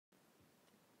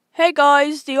Hey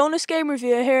guys, the Honest Game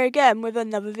Reviewer here again with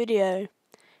another video.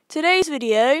 Today's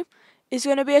video is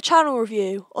going to be a channel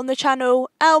review on the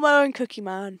channel Elmo and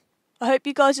cookieman. I hope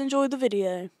you guys enjoy the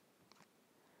video.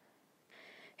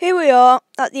 Here we are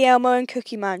at the Elmo and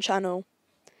cookieman channel.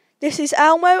 This is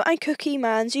Elmo and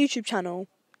cookieman's YouTube channel,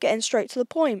 getting straight to the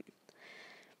point.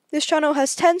 This channel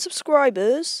has 10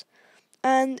 subscribers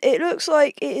and it looks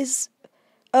like it is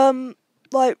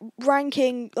like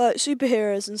ranking like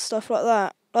superheroes and stuff like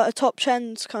that. Like a top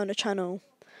 10 kind of channel.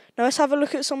 Now let's have a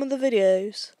look at some of the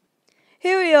videos.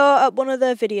 Here we are at one of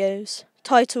their videos,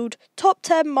 titled Top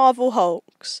 10 Marvel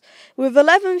Hulks, with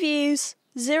 11 views,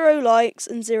 0 likes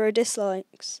and 0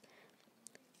 dislikes.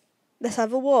 Let's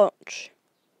have a watch.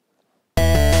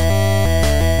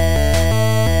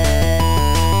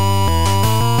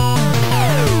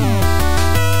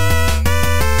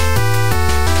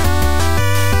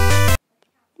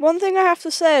 One thing I have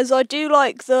to say is I do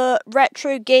like the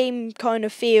retro game kind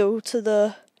of feel to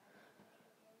the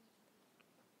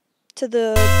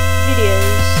videos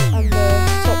and the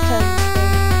top 10 thing.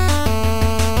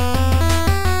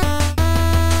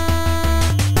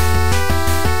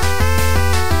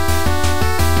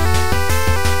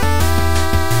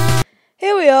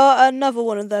 Here we are at another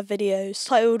one of their videos,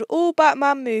 titled All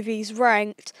Batman Movies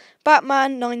Ranked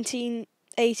Batman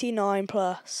 1989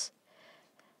 Plus,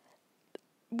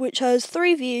 which has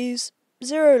 3 views,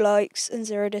 0 likes and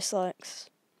 0 dislikes.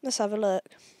 Let's have a look.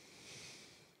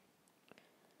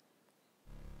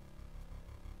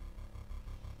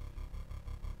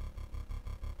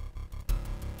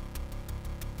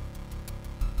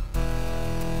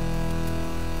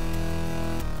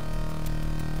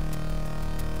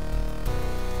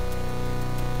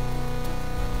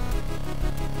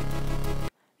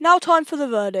 Now time for the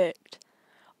verdict.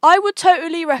 I would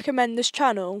totally recommend this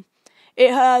channel.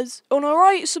 It has an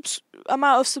alright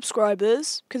amount of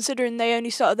subscribers, considering they only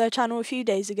started their channel a few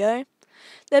days ago.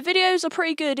 Their videos are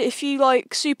pretty good if you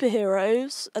like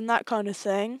superheroes and that kind of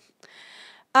thing.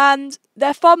 And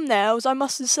their thumbnails, I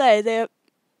must say,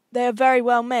 they are very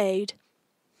well made.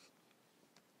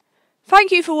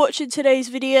 Thank you for watching today's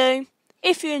video.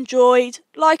 If you enjoyed,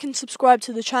 like and subscribe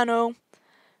to the channel.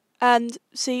 And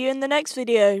see you in the next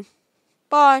video.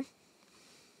 Bye.